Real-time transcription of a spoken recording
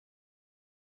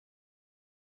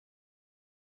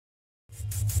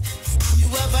You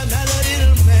have another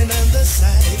little man on the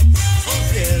side. For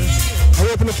real. I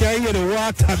hope you can hear the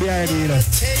water behind you, you know.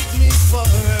 Take me for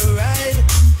a ride.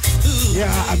 Ooh.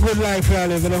 Yeah, a good life for you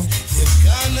live, you know.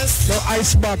 No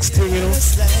icebox thing, you know.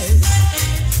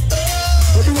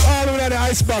 We do all of that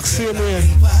icebox same way.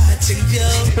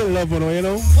 Still love you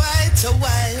know.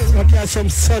 But there's some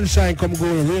sunshine come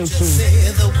going real soon.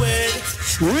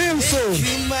 Real soon.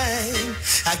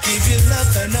 I give you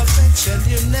love and affection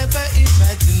you never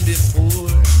imagined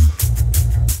before.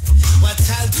 What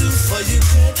I'll do for you,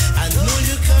 girl, I know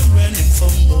you come running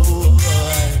for more.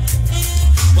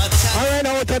 Alright,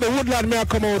 now out of the woodland may I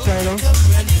come out, you know.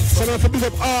 So now to pick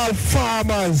up all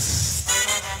farmers.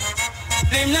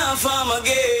 Them not farm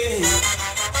again.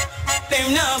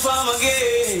 Them not farm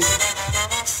again.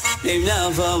 Them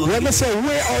not farm again. Let me say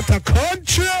way out of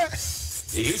country.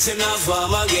 You say not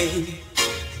farm again.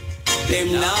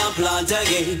 Them not plant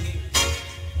again.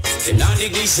 Them not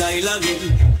dig the soil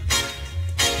again.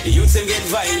 The youth them get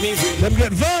vile, me free. Them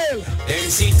get vile. Them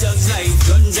see thugs like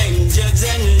guns and jugs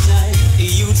and knife. The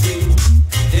youth them.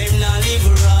 Them not live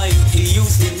right. The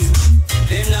youth them.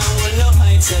 Them now will no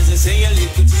heights as I say a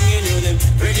little thing, you know them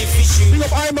ready for shoot. Big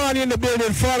up Imawni in the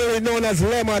building, formerly known as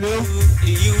Lemon, you know.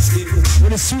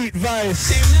 With a sweet voice.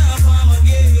 Them now farm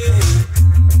again.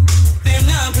 Them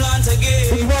now plant again.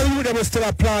 Big all you them is still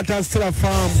a plant and still a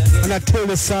farm and I till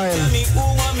the soil. Tell me who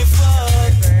want me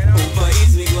fuck? Who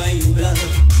is me going blood?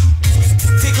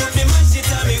 Take up the match,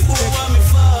 tell me who want me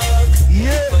fuck?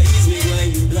 Yeah. Who is me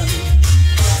going blood?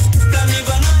 Plant me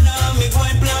banana, me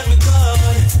going plant me corn.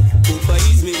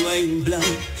 Is me wine blood.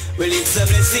 Well, it's a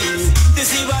blessing to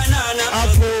see banana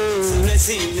apple. It's a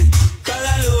blessing.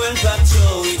 Callaloo and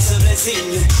pacho. It's a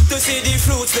blessing to see the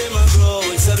fruits them a grow.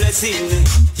 It's a blessing.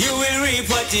 You will reap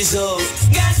what you sow.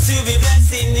 Got to be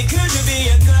blessing. It could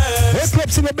be a curse.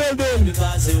 Eclipse in the building.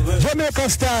 Jamaica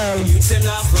style. You them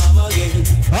not farm again.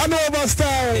 Hanover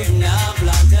style. Them not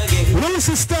plant again.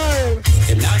 Lucea style.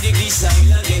 Them not dig the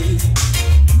soil again.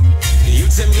 You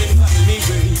them get family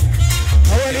free.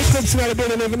 I want Eclipse in the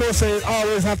building, even though say it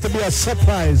always have to be a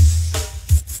surprise.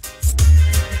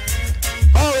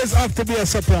 Always have to be a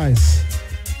surprise.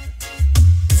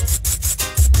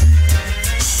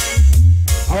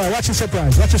 Alright, watch your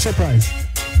surprise, watch your surprise.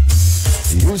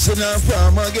 You say not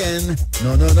farm again,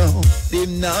 no, no, no.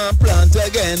 Them not plant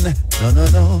again, no, no,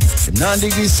 no. Them not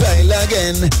dig the soil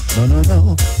again, no, no,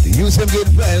 no. The use them get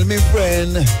vile, me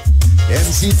friend.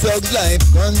 MC thugs life,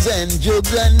 guns and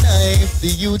jugs and knife. The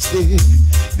youth say,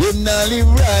 them not live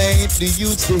right. The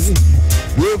youth say,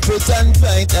 they put and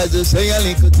fight. As I say a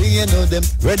little thing, you know them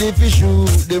ready for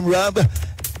shoot them rob.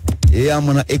 Yeah, I'm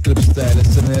on an Eclipse style.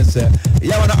 Listen to me, say.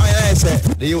 Yeah, I'm on I say,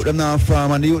 the youth them not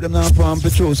farm and the youth them not farm for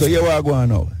true. So here we go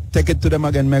now. Take it to them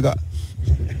again, Mega.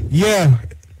 Yeah,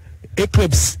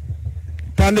 Eclipse,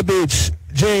 on the beach,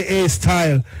 J.A.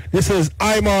 style. This is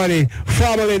Imawni,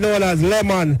 formerly known as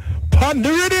Lemon. On the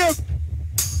riddim.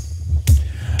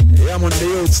 Yeah, I'm on the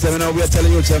youths, them now we are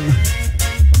telling you them.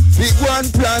 Big one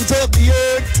plant up the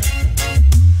earth.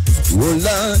 Oh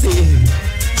Lordy.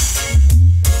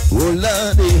 Oh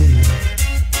Lordy.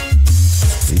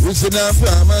 They used to not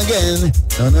farm again.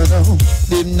 No, no, no.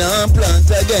 They not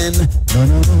plant again. No,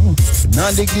 no, no. They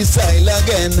not dig the soil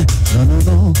again. No, no,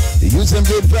 no. They used them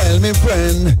get vile, me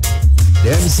friend.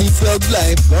 Them see thug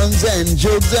life, guns and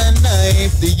jugs and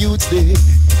knife. The youth they.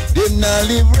 Them not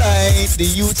live right, the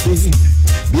youth say.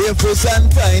 Barefoot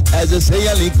and fight, as I say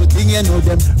a little thing, you know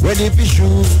them ready for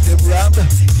shoot, them rob,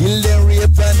 kill them,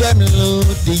 rape and them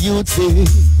loot, the youth say.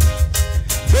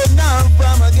 Them not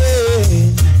farm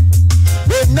again,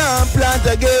 them not plant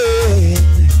again.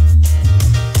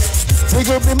 Pick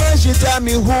up the man, she tell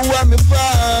me who want me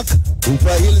fuck, who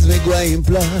for hills me go and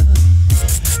plant.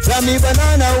 Tell me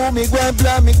banana, who me go and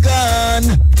plant me can,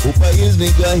 who for hills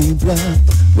me go and plant.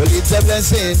 Well, it's a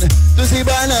blessing to see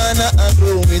banana and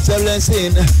grow. It's a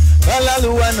blessing.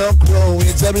 Callaloo and no crow.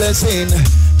 It's a blessing.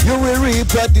 You will reap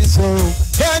what you sow.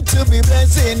 Got to be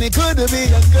blessing. It could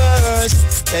be a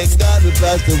curse. Thank God we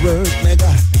passed the word, nigga.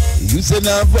 You say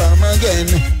not farm again.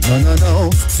 No, no,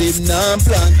 no. They not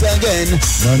plant again.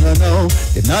 No, no, no.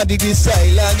 They not dig the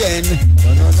soil again.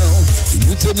 No, no, no.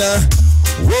 You say not.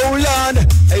 Whoa, Lord.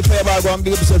 Hey, Fireball, go and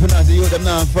big up yourself and say you them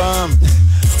not farm.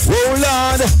 Whoa,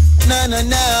 Lord. No, no,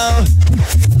 no.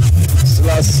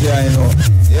 Selassie, you know.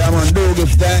 Yeah, man, do give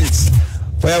thanks.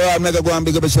 Fireball, make a go and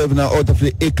big up yourself now out of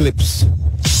the Eclipse.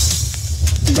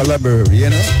 Collaborate, you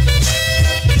know.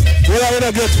 You don't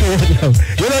get to it now.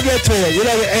 You don't get to it. You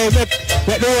don't get, hey,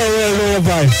 make the world know your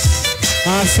voice.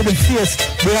 And see the face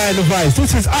behind the voice.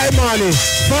 This is Imawni,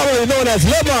 formerly known as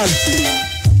Lemon.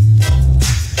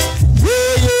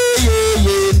 Yeah, yeah, yeah,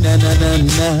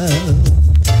 now.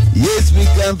 Yes, we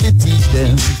can teach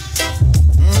them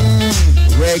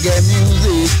reggae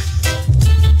music.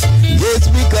 Yes,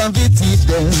 we can teach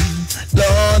them,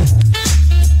 Lord.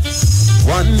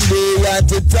 One day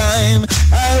at a time,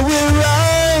 I will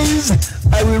rise.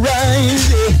 Yeah.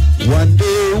 One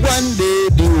day,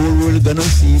 the whole world gonna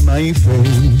see my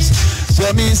face.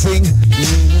 So me sing,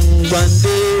 one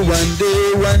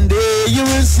day, you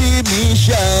will see me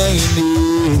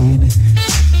shining.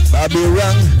 Bobby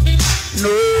Rang,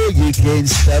 no, you can't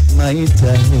stop my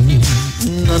time.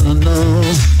 No.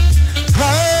 I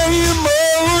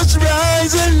must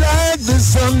rise like the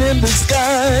sun in the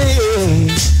sky.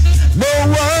 No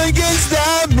one can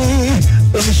stop me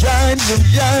from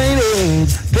shining.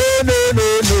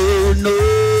 No.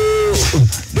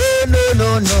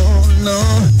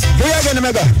 Go again,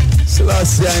 Omega.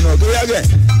 Selassie, I know. Go again.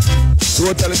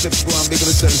 Totally Eclipse, go and big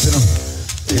yourself, you know.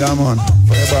 Yeah, man.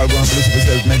 Fireball, go and bless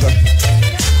yourself, Mega.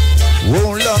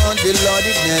 Oh, Lord, the Lord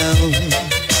it now.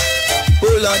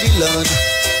 Oh, Lord, the Lord.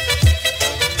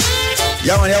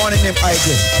 Yeah, man, you want him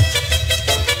Ike.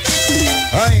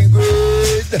 I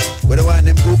good. But the one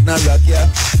them cook na rock ya.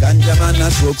 Ganja man na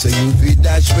smoke so you feed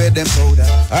dash with them powder.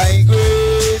 I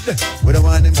good. But the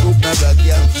one them cook na rock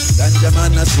ya. Ganja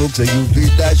man na smoke so you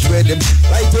feed dash with them.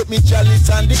 Light up me chalice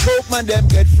and the coke man them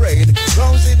get frayed.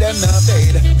 Rousey them na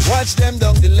bed. Watch them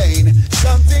down the lane.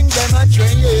 Something them a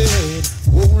train.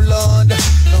 Oh Lord,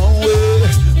 no way.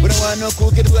 But the one no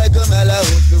cook it like a mellow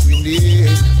to win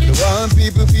it. The one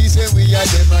people peace and we are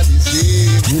them at the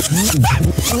same.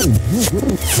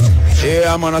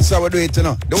 Yeah, man, that's how we do it, you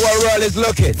know. The whole world is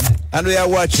looking, and we are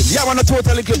watching. Yeah, man, a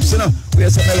total eclipse, you know. We are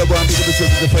some mega go and big up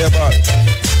the fireball.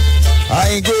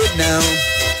 I ain't good now.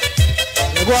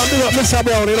 You go and big up Mr.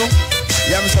 Brown, you know.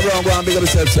 Yeah, Mr. Brown, go and big up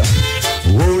yourself, sir.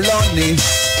 Hold on, me.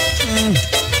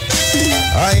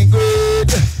 I ain't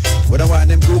good. But I want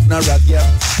them cook na rock, yeah.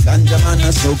 Ganja man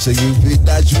na smoke, so you fit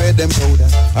touch with them powder.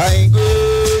 I ain't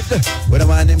good. But I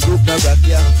want them cook na rock,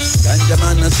 yeah. Ganja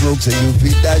man na smoke, so you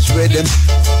fit touch with them.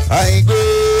 I ain't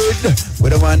good.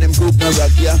 But I want them cook na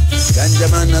rock, yeah.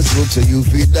 Ganja man na smoke, so you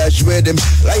fit touch with them.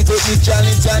 Light up the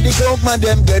challenge and the coke man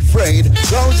them get frayed.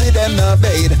 Rousey them na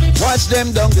bed. Watch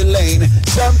them down the lane.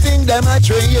 Something them a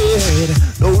trade.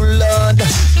 No Lord,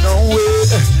 no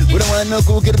way. But I want no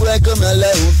cook it like a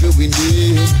mellow for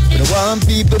windy. But I want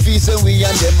people peace and we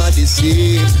and them are the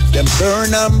same. Them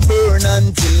burn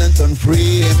until and turn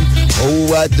free. Oh,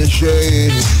 what a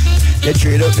shame. They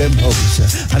trade up them house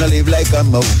and I live like a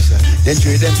mouse. Then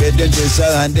trade them bed, then dresser,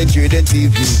 and then trade them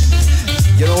TV.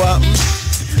 You know what?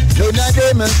 None of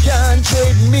them can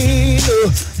trade me,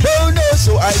 no.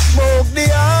 So I smoke the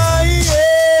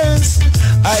highest.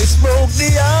 I smoke the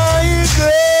high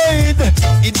grade.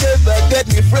 It never get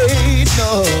me frayed,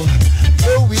 no.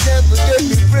 No, we never get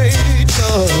me frayed,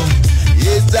 no.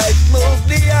 Yes, I smoke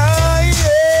the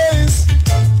highest.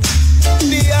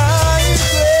 The high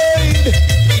grade.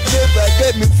 It never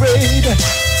get me frayed.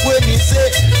 When he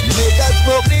say, make us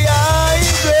smoke the high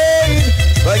grade.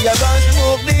 But you can't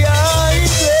smoke the high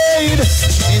grade.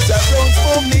 It's a don't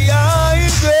smoke the high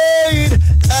grade.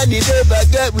 And it never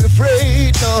get me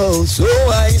frayed, no. So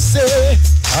I say,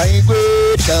 I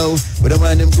great now. But the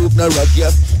man them cook na rock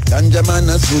ya. Ganja man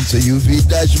na smoke so you feed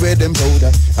dash with them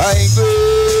powder. I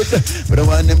great. But the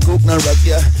man them cook na rock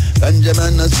ya. Ganja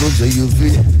man na smoke so you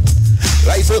feed.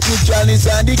 Rise up with chalice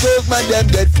and the coke man them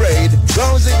get frayed.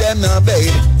 Rousey them na bed.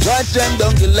 Watch them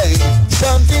down the lane.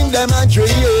 Something them a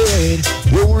trade.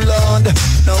 Oh Lord,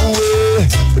 no way.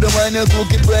 We don't want to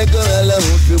cook it break or allow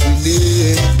to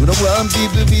be. We don't want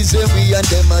people be say we and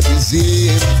them are the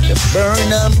same. They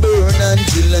burn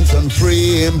until and turn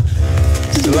frame.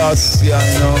 Lost, yeah, I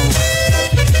know.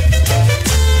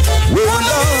 Oh Lord,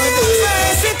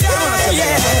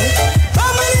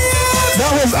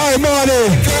 that was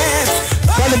Imawni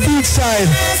from the beach side.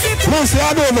 Lucea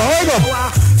Hanover, hold on.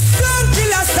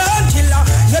 Sun killer.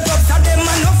 You doctor them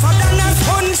and no father than a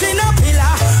sponge in a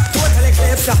pillar. Total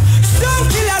eclipse. Sun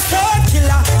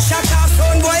killer. Shut up,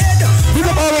 son boy. You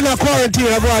come out in a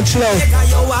quarantine, I go and chill out.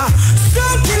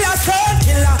 Sun killer.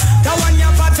 The one you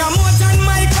got a more than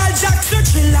Michael Jackson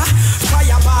killer.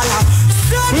 Fireballer.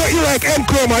 You like M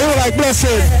Chroma, you like Blessed.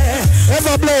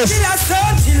 Ever blessed.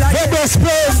 Ever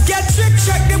blessed. Get trick,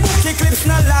 check the book, Eclipse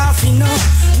not laughing, no.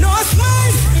 No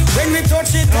smile when we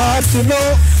touch it. Hard to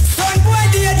know. Son boy,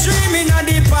 they dreaming on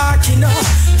the park, you know.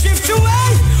 Drift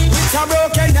away with a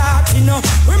broken heart, you know.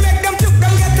 We make them took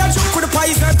them get a joke with the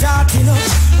poison tart, you know.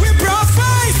 We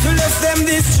profile to left them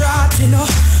distraught, you know.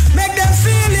 Make them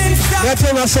feel inside. That's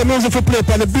why I say music for play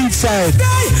on the beach side.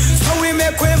 So we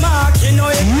make we mark, you know.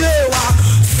 Yeah.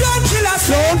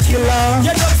 Sun killer.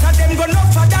 You don't have them go no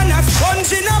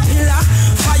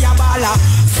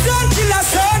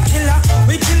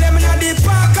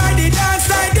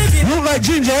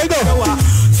There you go.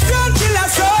 Stone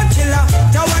killer,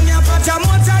 the one you put a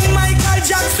mouth and Michael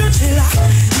Jackson killer.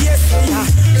 Yes, yeah.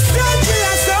 Stone killer,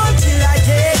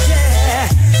 yeah.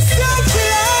 Stone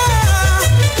killer.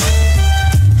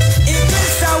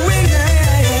 Eclipse a winner,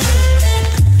 yeah.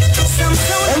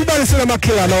 Everybody say I'm a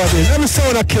killer nowadays. Every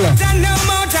sound a killer.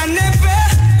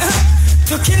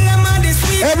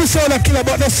 Every sound a killer,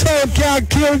 but the sound can't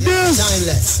kill this.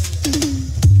 Timeless.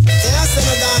 Yeah, son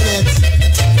of Garnet.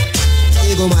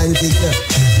 Ego man, take care.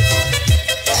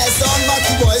 Sound back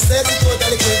to boys, say it's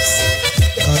total eclipse.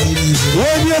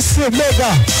 When you see mega,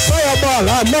 fireball,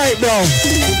 I might down.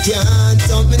 You can't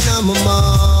talk me now, my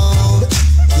mouth.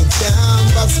 You can't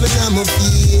box me now, my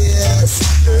face.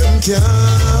 Them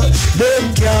can't.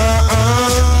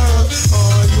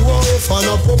 Oh, you off and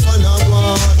up and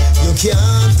on. You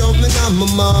can't talk me now, my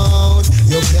mouth.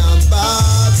 You can't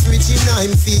box Richie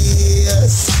Nine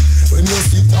face. When you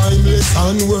see timeless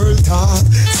and world talk,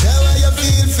 say what you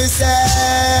feel for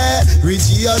say.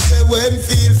 Richie, I say when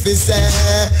feel for say.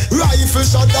 Rifle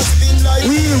shot that spin like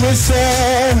we will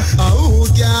say. Who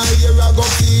can hear I go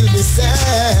feel me say.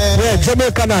 Yeah,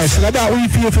 Jamaica nice, like that we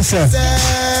feel for say.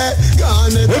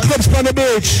 Eclipse on the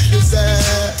beach.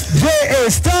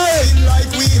 J.A. style. Like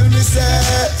wheel me say.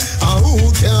 Who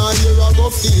can hear I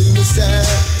go feel me say.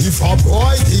 If a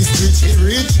boy is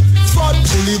rich, fat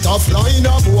pull it off line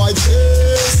up white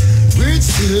face. Rich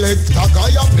select a guy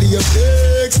a play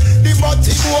flex. The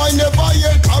body boy never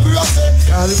hear Cabra say.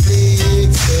 Can't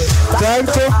flex. Time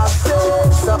to.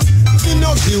 Me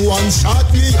no give one shot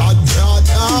me a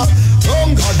data.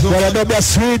 Don't God no. But I don't be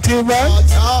sweetie man.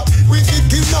 We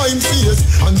kick him 9 years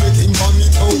and make him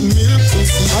vomit out milk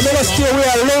pussy. I'm gonna stay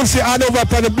where Lucea Hanover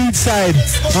on the beach side.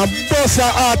 And boss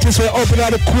our artists were open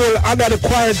at the cool under the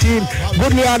quarantine.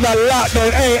 Goodly under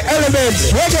lockdown. Hey,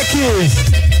 elements, reggae keys.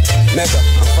 Mega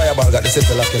and Fireball got the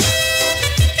center lock in.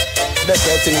 That's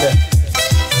the thing there.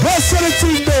 What's the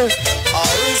thing there?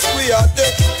 We are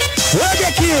there.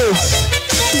 Reggae keys.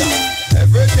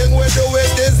 Everything we do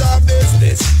it is our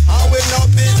business. And we no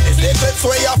business. The clips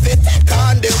where you fit take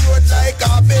on the road like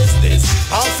our business.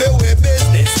 And feel we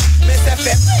business. Mr.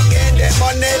 Fit bringing the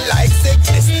money like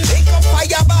sickness. Link up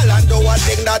Fireball and do one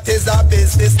thing that is our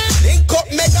business. Link up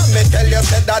Mega, me tell you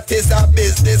said that is our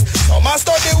business. Some a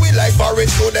study we like foreign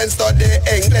students study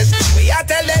English. We are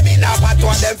tell them in a part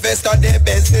one them first study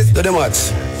business. Do them what?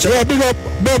 Yeah, big up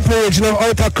Bob Page, you know,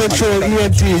 out of control,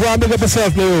 ENT. Well, big up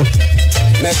yourself, man.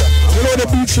 Mega. You know the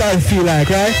beach life feel like,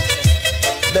 right?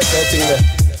 That's the thing there.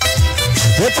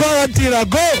 The quarantine a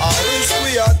go.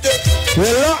 We are there. The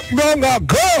lockdown a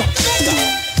go.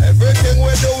 Everything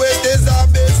we do it is our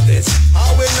business.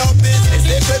 And we no business.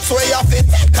 The clips where you fit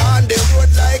take on the road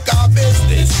like our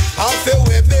business. And feel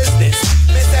we business.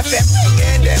 Mr. Fit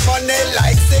bringing the money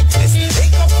like sickness.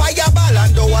 Link up Fireball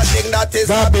and do one thing that is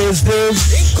our business.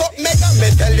 Link up Mega, me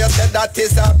tell you said that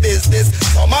is our business.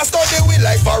 Some a study we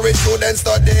like foreign students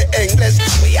study English.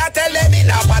 We are tell them in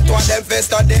a part one them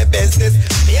first study business.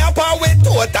 Me up with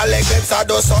total Eclipse and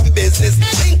do some business.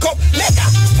 Link up Mega,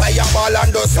 Fireball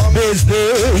and do some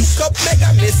business. Link up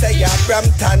Mega, me say a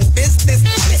Brampton business.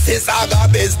 This is Aga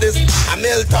business,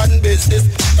 Hamilton business,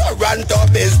 Toronto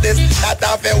business. That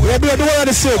have a we'll be at the one of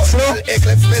the six, no?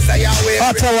 Eclipse, me say a way.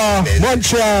 Ottawa,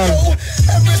 Montreal,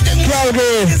 everything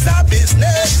Calgary, is a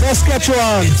business.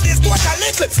 Saskatchewan. This total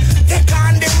Eclipse, take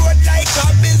on the road like a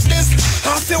business.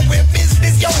 Have to win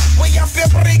business, yo. We have to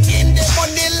bring in the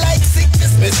money like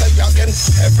sickness. Mr. Youngin,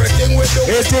 everything we do.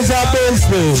 It is a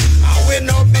business. And we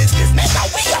no business. Mega,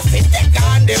 we have to take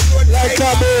on the road like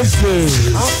a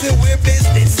business. Have to win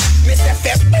business. Mr.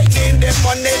 Feb bring in the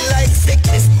money like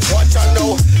sickness. Watch out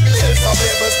now. Build some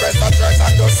labels, press some drugs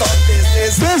and do some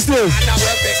business. Business. And I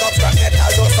will pick up from metal,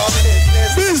 do some business.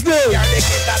 Business. You're the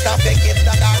kid that I pick it,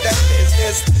 that are the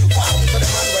business. Wow, to the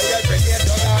man where you're drinking,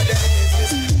 that are the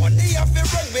business. Money have to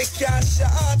run, we can't shut.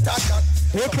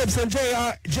 Eclipse and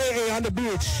J.A. on the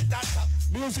beach.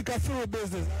 Music and food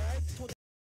business.